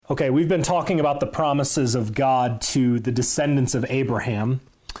Okay, we've been talking about the promises of God to the descendants of Abraham,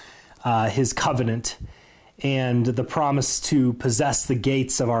 his covenant, and the promise to possess the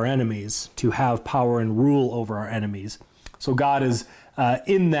gates of our enemies, to have power and rule over our enemies. So God is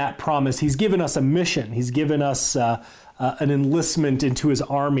in that promise. He's given us a mission. He's given us an enlistment into his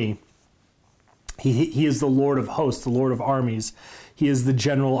army. He is the Lord of hosts, the Lord of armies. He is the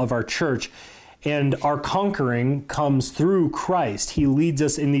general of our church. And our conquering comes through Christ. He leads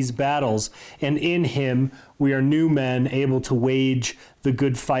us in these battles, and in him we are new men able to wage the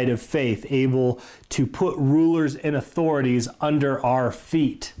good fight of faith, able to put rulers and authorities under our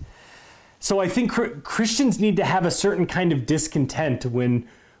feet. So I think Christians need to have a certain kind of discontent when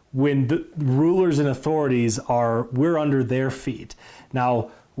the rulers and authorities we're under their feet.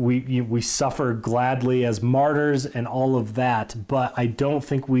 Now, we suffer gladly as martyrs and all of that, but I don't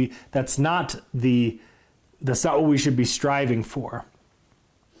think that's not what we should be striving for.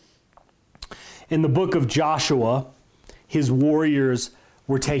 In the book of Joshua, his warriors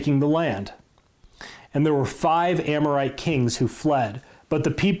were taking the land, and there were 5 Amorite kings who fled, but the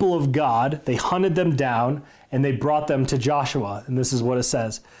people of God, they hunted them down and they brought them to Joshua, and this is what it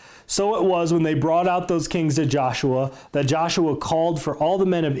says. So it was when they brought out those kings to Joshua that Joshua called for all the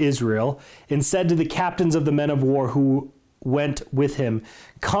men of Israel and said to the captains of the men of war who went with him,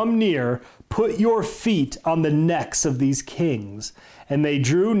 "Come near, put your feet on the necks of these kings." And they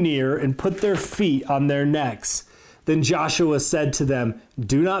drew near and put their feet on their necks. Then Joshua said to them,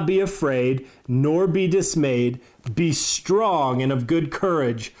 "Do not be afraid, nor be dismayed. Be strong and of good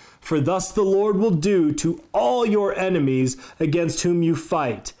courage, for thus the Lord will do to all your enemies against whom you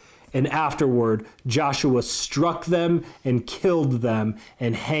fight." And afterward, Joshua struck them and killed them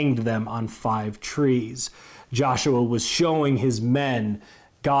and hanged them on 5 trees. Joshua was showing his men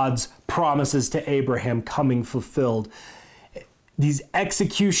God's promises to Abraham coming fulfilled. These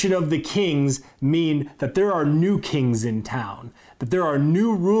execution of the kings mean that there are new kings in town, that there are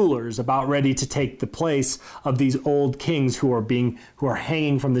new rulers about ready to take the place of these old kings who are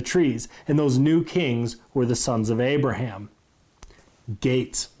hanging from the trees. And those new kings were the sons of Abraham.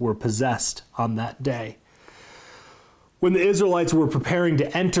 Gates were possessed on that day. When the Israelites were preparing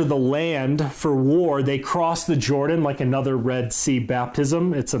to enter the land for war, they crossed the Jordan like another Red Sea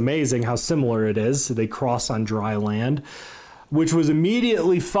baptism. It's amazing how similar it is. They cross on dry land, which was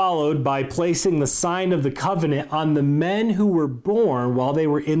immediately followed by placing the sign of the covenant on the men who were born while they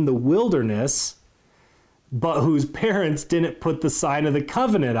were in the wilderness, but whose parents didn't put the sign of the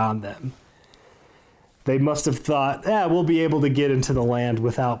covenant on them. They must have thought, we'll be able to get into the land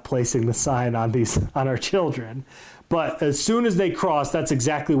without placing the sign on our children. But as soon as they crossed, that's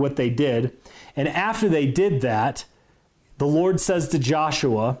exactly what they did. And after they did that, the Lord says to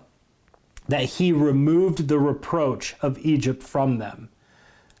Joshua that he removed the reproach of Egypt from them.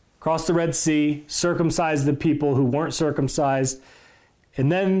 Crossed the Red Sea, circumcised the people who weren't circumcised,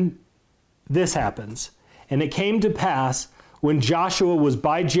 and then this happens. And it came to pass when Joshua was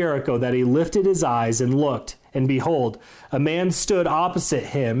by Jericho that he lifted his eyes and looked, and behold, a man stood opposite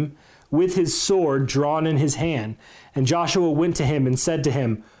him with his sword drawn in his hand. And Joshua went to him and said to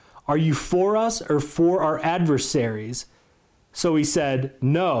him, "Are you for us or for our adversaries?" So he said,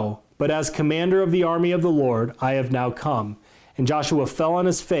 "No, but as commander of the army of the Lord, I have now come." And Joshua fell on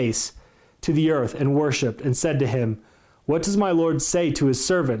his face to the earth and worshipped and said to him, "What does my Lord say to his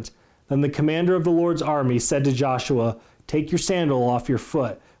servant?" Then the commander of the Lord's army said to Joshua, "Take your sandal off your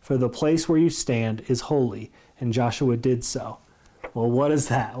foot, for the place where you stand is holy." And Joshua did so. Well, what is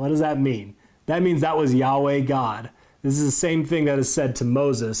that? What does that mean? That means that was Yahweh God. This is the same thing that is said to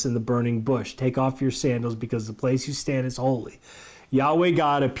Moses in the burning bush. Take off your sandals because the place you stand is holy. Yahweh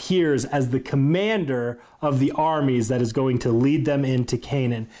God appears as the commander of the armies that is going to lead them into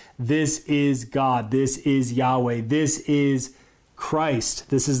Canaan. This is God. This is Yahweh. This is Christ.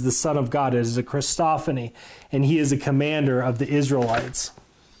 This is the Son of God. It is a Christophany, and he is a commander of the Israelites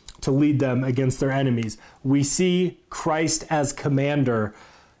to lead them against their enemies. We see Christ as commander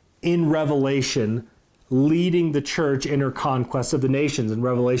in Revelation, leading the church in her conquest of the nations in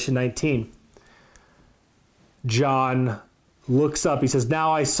Revelation 19. John looks up. He says,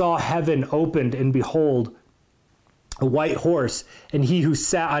 "Now I saw heaven opened, and behold, a white horse, and he who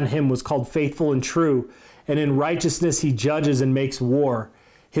sat on him was called Faithful and True, and in righteousness he judges and makes war.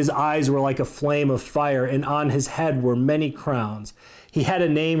 His eyes were like a flame of fire, and on his head were many crowns. He had a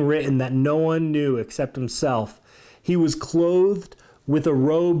name written that no one knew except himself. He was clothed with a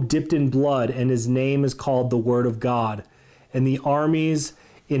robe dipped in blood, and his name is called the Word of God. And the armies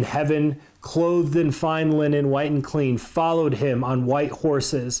in heaven, clothed in fine linen, white and clean, followed him on white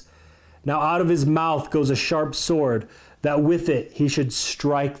horses. Now out of his mouth goes a sharp sword. that with it he should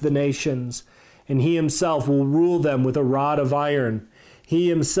strike the nations, and he himself will rule them with a rod of iron. He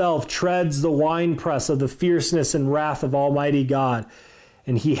himself treads the winepress of the fierceness and wrath of Almighty God,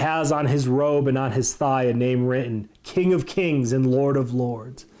 and he has on his robe and on his thigh a name written, King of Kings and Lord of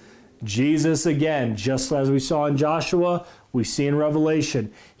Lords. Jesus, again, just as we saw in Joshua, we see in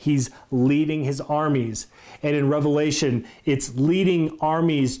Revelation, he's leading his armies. And in Revelation, it's leading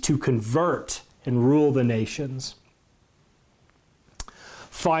armies to convert and rule the nations.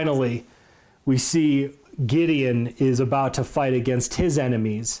 Finally, we see Gideon is about to fight against his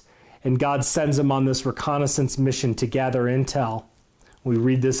enemies, and God sends him on this reconnaissance mission to gather intel. We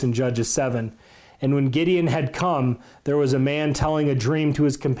read this in Judges 7. And when Gideon had come, there was a man telling a dream to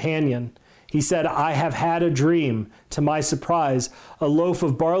his companion. He said, I have had a dream. To my surprise, a loaf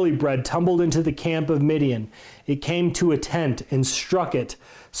of barley bread tumbled into the camp of Midian. It came to a tent and struck it,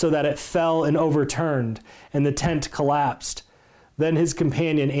 so that it fell and overturned, and the tent collapsed. Then his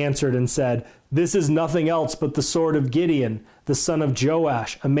companion answered and said, This is nothing else but the sword of Gideon, the son of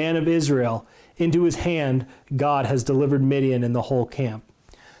Joash, a man of Israel. Into his hand God has delivered Midian and the whole camp.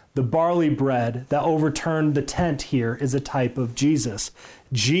 The barley bread that overturned the tent here is a type of Jesus.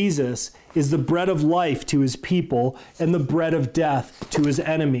 Jesus is the bread of life to his people and the bread of death to his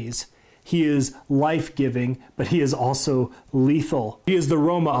enemies. He is life-giving, but he is also lethal. He is the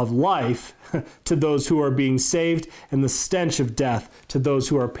aroma of life to those who are being saved and the stench of death to those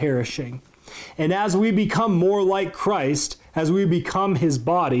who are perishing. And as we become more like Christ, as we become his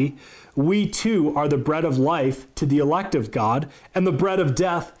body, we too are the bread of life to the elect of God and the bread of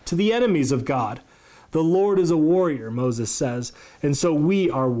death to the enemies of God. The Lord is a warrior, Moses says, and so we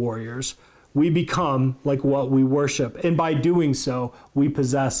are warriors. We become like what we worship, and by doing so, we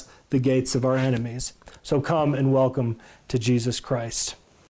possess the gates of our enemies. So come and welcome to Jesus Christ.